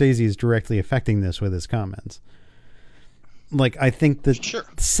Scorsese is directly affecting this with his comments. Like, I think that Sure.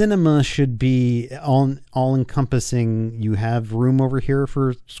 cinema should be all encompassing. You have room over here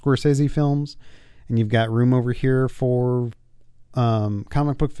for Scorsese films, and you've got room over here for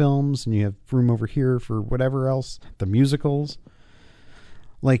comic book films, and you have room over here for whatever else, the musicals.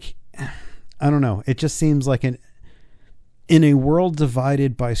 Like, I don't know. It just seems like in a world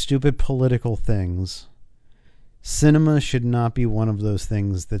divided by stupid political things, cinema should not be one of those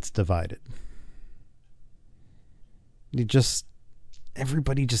things that's divided.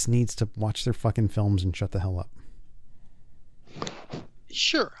 Everybody just needs to watch their fucking films and shut the hell up.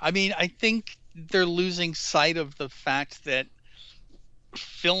 Sure. I mean, I think they're losing sight of the fact that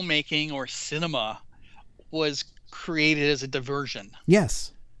filmmaking or cinema was created as a diversion.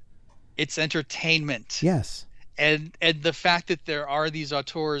 Yes. It's entertainment. Yes. And the fact that there are these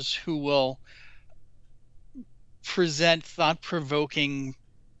auteurs who will present thought-provoking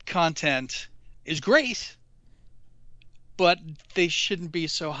content is great, but they shouldn't be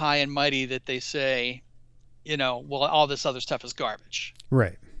so high and mighty that they say, well, all this other stuff is garbage.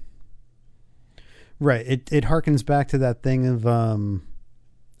 Right. Right. It harkens back to that thing of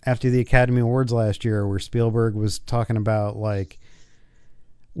after the Academy Awards last year where Spielberg was talking about, like,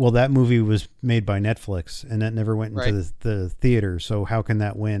 well, that movie was made by Netflix and that never went into the theater, so how can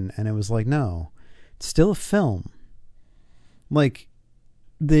that win? And it was like, no, it's still a film. Like,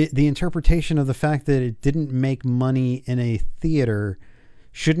 the interpretation of the fact that it didn't make money in a theater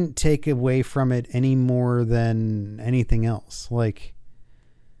shouldn't take away from it any more than anything else. Like,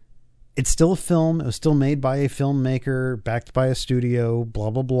 it's still a film. It was still made by a filmmaker, backed by a studio, blah,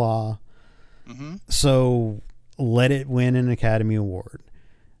 blah, blah. Mm-hmm. So let it win an Academy Award.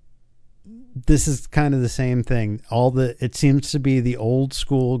 This is kind of the same thing. It seems to be the old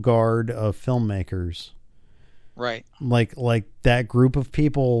school guard of filmmakers. Right. Like that group of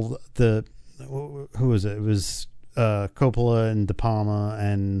people, who was it? It was Coppola and De Palma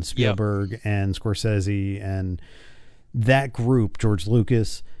and Spielberg and Scorsese and that group, George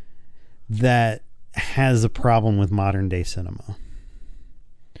Lucas, that has a problem with modern day cinema.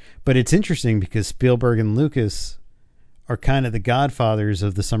 But it's interesting because Spielberg and Lucas are kind of the godfathers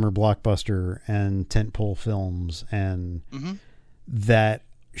of the summer blockbuster and tentpole films and that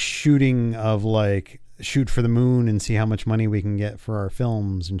shooting of, like, shoot for the moon and see how much money we can get for our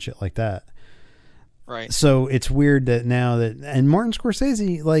films and shit like that. Right. So it's weird that now and Martin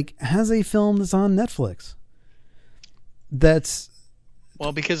Scorsese, like, has a film that's on Netflix.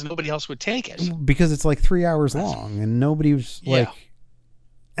 Well, because nobody else would take it. Because it's like 3 hours long and nobody was like,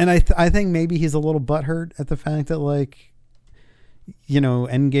 and I think maybe he's a little butthurt at the fact that, like,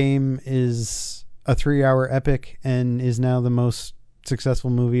 Endgame is a 3-hour epic and is now the most successful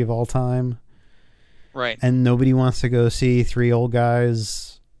movie of all time. Right. And nobody wants to go see three old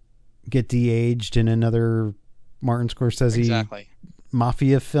guys get de-aged in another Martin Scorsese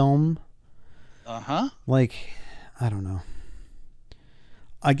mafia film. Uh-huh. Like, I don't know.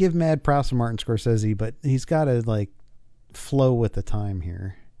 I give mad props to Martin Scorsese, but he's got to, like, flow with the time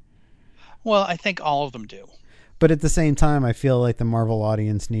here. Well, I think all of them do. But at the same time, I feel like the Marvel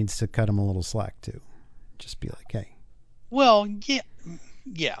audience needs to cut him a little slack too. Just be like, hey. Well,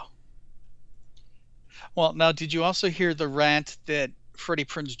 yeah. Well, now, did you also hear the rant that Freddie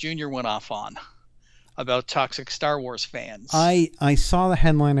Prinze Jr. went off on about toxic Star Wars fans? I saw the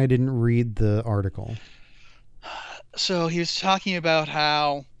headline. I didn't read the article. So he was talking about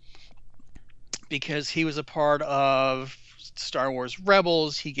how, because he was a part of Star Wars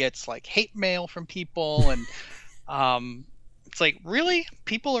Rebels, he gets, like, hate mail from people and it's like, really?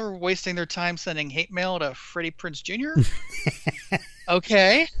 People are wasting their time sending hate mail to Freddie Prinze Jr.?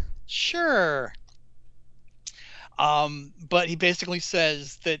 Okay, sure. But he basically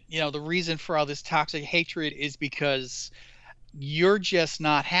says that, the reason for all this toxic hatred is because you're just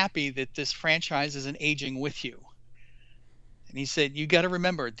not happy that this franchise isn't aging with you. And he said, you got to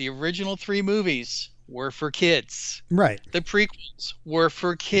remember, the original 3 movies were for kids. Right. The prequels were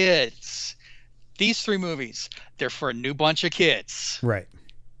for kids. These 3 movies, they're for a new bunch of kids. Right.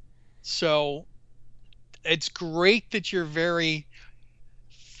 So it's great that you're very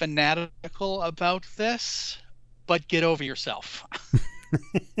fanatical about this, but get over yourself.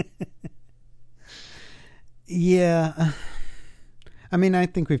 Yeah. I mean, I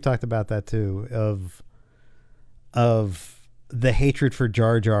think we've talked about that too, of the hatred for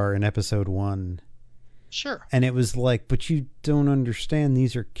Jar Jar in episode 1. Sure. And it was like, but you don't understand,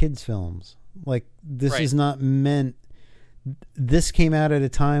 these are kids' films. Like, this is not meant. This came out at a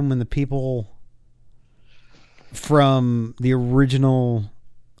time when the people from the original,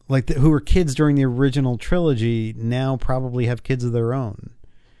 like, who were kids during the original trilogy, now probably have kids of their own.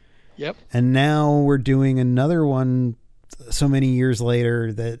 Yep. And now we're doing another one so many years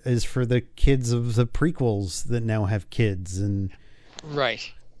later that is for the kids of the prequels that now have kids. And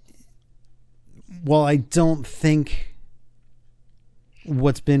right. while I don't think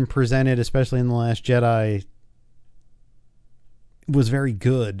what's been presented, especially in The Last Jedi, was very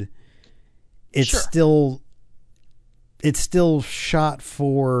good, it's still shot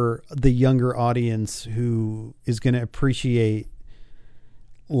for the younger audience who is going to appreciate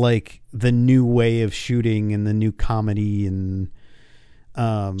like the new way of shooting and the new comedy and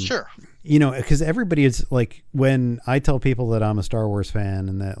you know, because everybody is like, when I tell people that I'm a Star Wars fan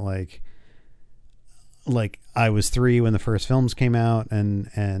and that like I was 3 when the first films came out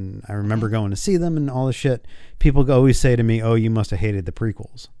and I remember going to see them and all this shit, people always say to me, oh, you must have hated the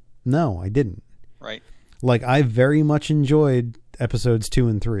prequels. No, I didn't. Right. Like, I very much enjoyed episodes 2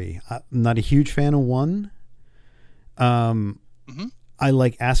 and 3. I'm not a huge fan of 1. I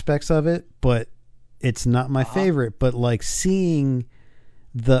like aspects of it, but it's not my favorite. But like seeing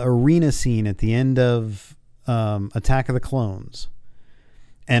the arena scene at the end of Attack of the Clones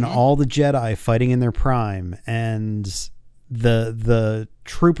and all the Jedi fighting in their prime and the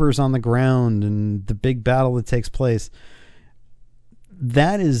troopers on the ground and the big battle that takes place,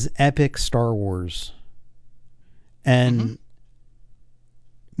 that is epic Star Wars. And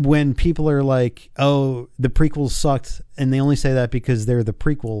when people are like, oh, the prequels sucked, and they only say that because they're the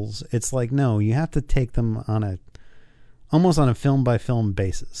prequels, it's like, no, you have to take them on almost on a film by film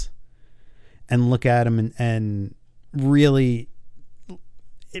basis and look at them and really,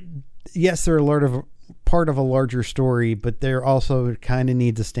 yes, they're part of a larger story, but they're also kind of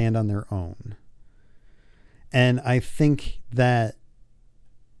need to stand on their own. And I think that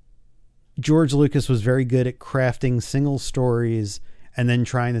George Lucas was very good at crafting single stories and then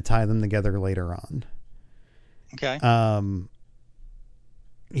trying to tie them together later on. Okay.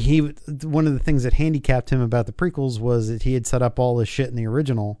 One of the things that handicapped him about the prequels was that he had set up all this shit in the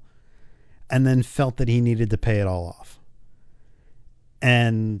original and then felt that he needed to pay it all off.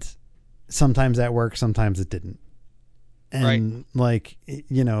 And sometimes that worked, sometimes it didn't. And like,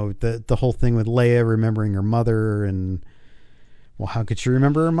 you know, the whole thing with Leia remembering her mother and, well, how could she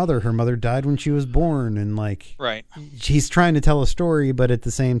remember her mother? Her mother died when she was born. And like, he's trying to tell a story, but at the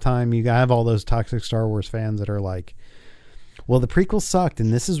same time, you have all those toxic Star Wars fans that are like, well, the prequels sucked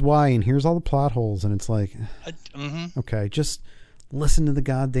and this is why, and here's all the plot holes. And it's like, okay, just listen to the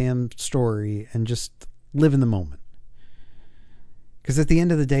goddamn story and just live in the moment. Because at the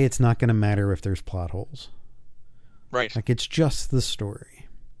end of the day, it's not going to matter if there's plot holes. Right. Like, it's just the story.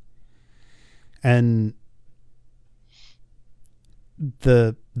 And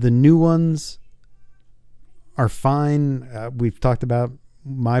the new ones are fine. We've talked about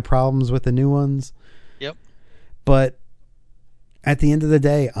my problems with the new ones. Yep. But at the end of the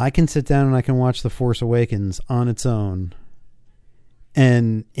day, I can sit down and I can watch The Force Awakens on its own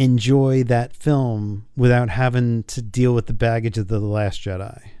and enjoy that film without having to deal with the baggage of The Last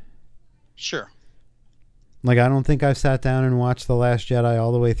Jedi. Sure. Like, I don't think I've sat down and watched The Last Jedi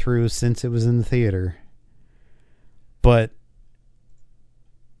all the way through since it was in the theater. But,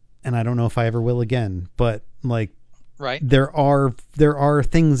 and I don't know if I ever will again, but like, there are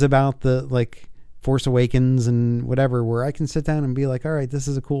things about the like Force Awakens and whatever where I can sit down and be like, all right, this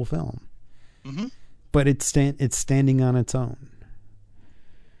is a cool film. But it's standing on its own.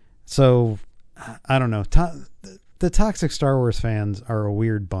 So, I don't know. The toxic Star Wars fans are a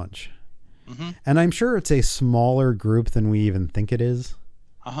weird bunch. And I'm sure it's a smaller group than we even think it is.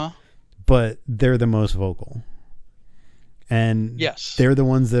 But they're the most vocal. And they're the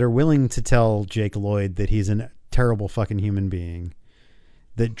ones that are willing to tell Jake Lloyd that he's a terrible fucking human being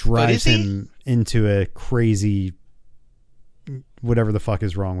that drives him into a crazy whatever the fuck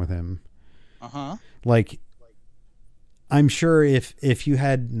is wrong with him. Like, I'm sure if you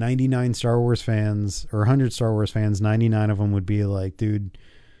had 99 Star Wars fans or 100 Star Wars fans, 99 of them would be like, dude,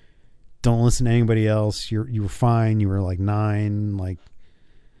 don't listen to anybody else. You were fine. You were like 9. Like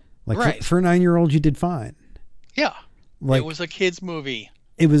for a 9-year-old, you did fine. Yeah. Like, it was a kid's movie.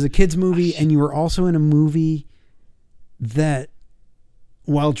 It was a kid's movie, and you were also in a movie that,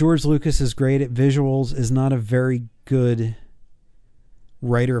 while George Lucas is great at visuals, is not a very good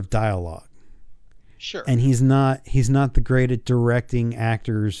writer of dialogue. Sure. And he's not the great at directing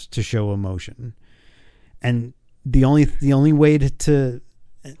actors to show emotion. And the only way to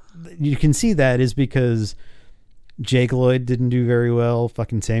you can see that is because Jake Lloyd didn't do very well.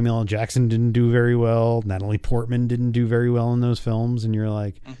 Fucking Samuel L. Jackson didn't do very well. Natalie Portman didn't do very well in those films. And you're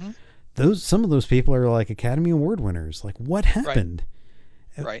like, some of those people are like Academy Award winners. Like, what happened?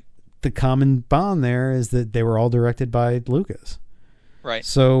 Right. The common bond there is that they were all directed by Lucas. Right.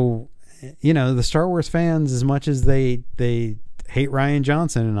 So, you know, the Star Wars fans, as much as they hate Rian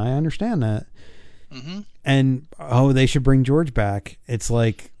Johnson, and I understand that, and they should bring George back. It's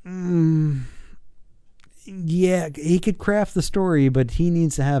like, yeah, he could craft the story, but he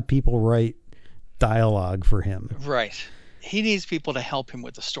needs to have people write dialogue for him. Right. He needs people to help him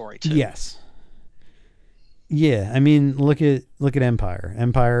with the story too. Yes. Yeah, I mean, look at Empire.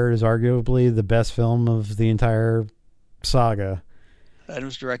 Empire is arguably the best film of the entire saga. And it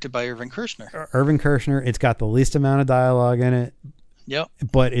was directed by Irving Kershner. It's got the least amount of dialogue in it. Yep.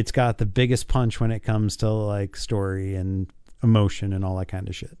 But it's got the biggest punch when it comes to like story and emotion and all that kind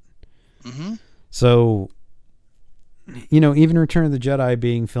of shit. So, you know, even Return of the Jedi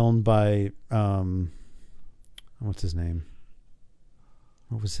being filmed by what's his name?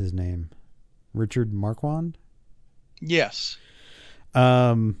 What was his name? Richard Marquand? Yes.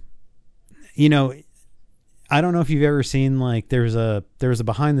 You know, I don't know if you've ever seen, like, there was a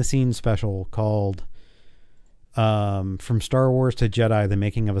behind the scenes special called From Star Wars to Jedi, The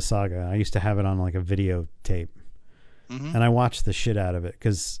Making of a Saga. I used to have it on like a videotape. And I watched the shit out of it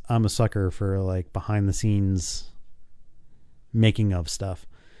because I'm a sucker for like behind the scenes making of stuff.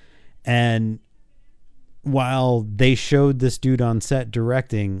 And while they showed this dude on set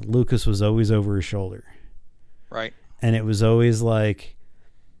directing, Lucas was always over his shoulder. Right. And it was always like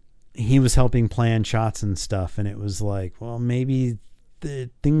he was helping plan shots and stuff. And it was like, well, maybe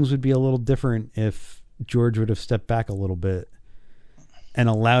things would be a little different if George would have stepped back a little bit and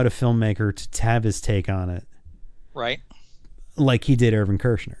allowed a filmmaker to have his take on it. Right. Like he did Irving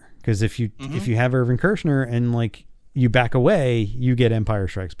Kershner. Because if you have Irving Kershner and like you back away, you get Empire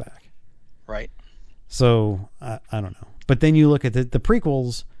Strikes Back. Right. So I don't know. But then you look at the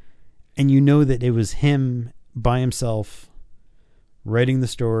prequels and you know that it was him by himself writing the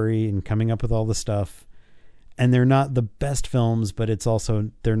story and coming up with all the stuff. And they're not the best films, but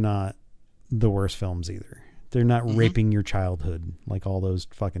they're not the worst films either. They're not raping your childhood like all those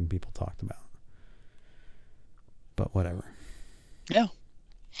fucking people talked about. But whatever. Yeah.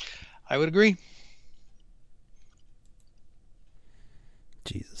 I would agree.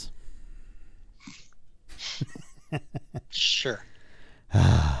 Jesus. Sure.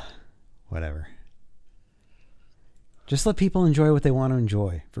 Whatever. Just let people enjoy what they want to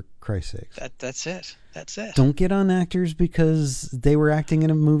enjoy, for Christ's sake. That's it. That's it. Don't get on actors because they were acting in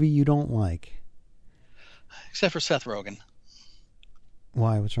a movie you don't like. Except for Seth Rogen.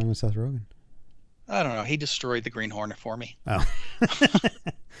 Why? What's wrong with Seth Rogen? I don't know. He destroyed the Green Hornet for me. Oh.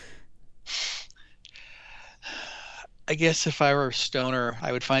 I guess if I were a stoner,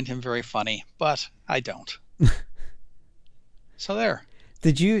 I would find him very funny, but I don't. So there.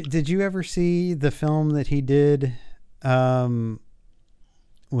 Did you ever see the film that he did?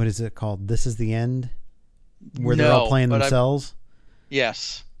 What is it called? This Is the End? Where they're all playing themselves?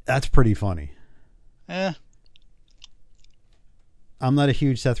 Yes. That's pretty funny. Eh. I'm not a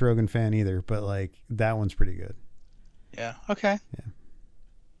huge Seth Rogen fan either, but like that one's pretty good. Yeah. Okay. Yeah.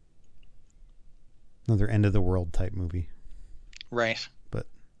 Another end of the world type movie. Right. But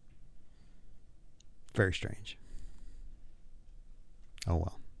very strange. Oh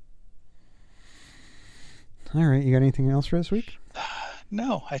well. All right, you got anything else for this week?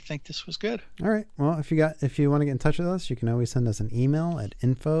 No, I think this was good. All right. Well, if you want to get in touch with us, you can always send us an email at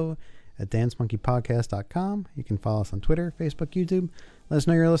info@dancemonkeypodcast.com. You can follow us on Twitter, Facebook, YouTube. Let us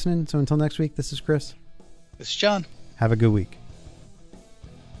know you're listening. So until next week, this is Chris. This is John. Have a good week.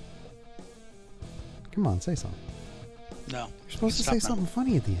 Come on, say something. No. You're supposed to say something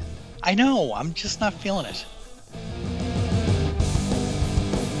funny at the end. I know. I'm just not feeling it.